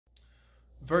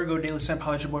Virgo Daily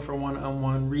Psychology Boy for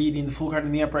one-on-one reading. The Fool card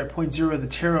in the upright, point zero. The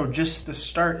tarot, just the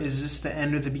start. Is this the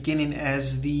end or the beginning?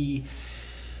 As the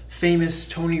famous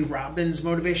Tony Robbins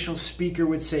motivational speaker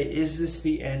would say, is this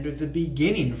the end or the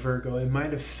beginning, Virgo? It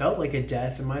might have felt like a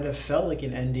death. It might have felt like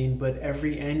an ending, but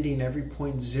every ending, every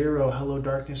point zero, hello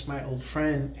darkness, my old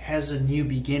friend, has a new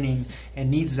beginning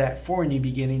and needs that for a new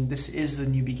beginning. This is the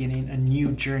new beginning. A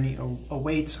new journey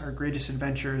awaits. Our greatest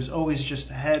adventure is always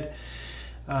just ahead.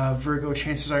 Virgo,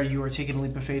 chances are you are taking a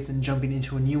leap of faith and jumping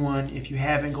into a new one. If you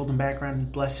haven't, golden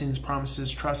background, blessings, promises,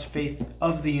 trust, faith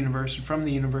of the universe and from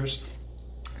the universe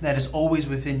that is always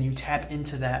within you. Tap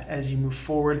into that as you move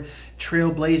forward,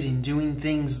 trailblazing, doing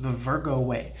things the Virgo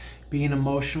way, being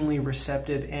emotionally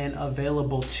receptive and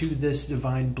available to this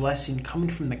divine blessing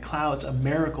coming from the clouds, a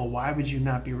miracle. Why would you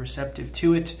not be receptive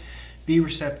to it? Be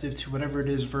receptive to whatever it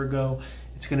is, Virgo.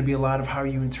 It's going to be a lot of how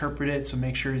you interpret it, so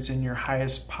make sure it's in your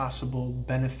highest possible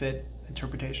benefit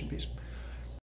interpretation piece.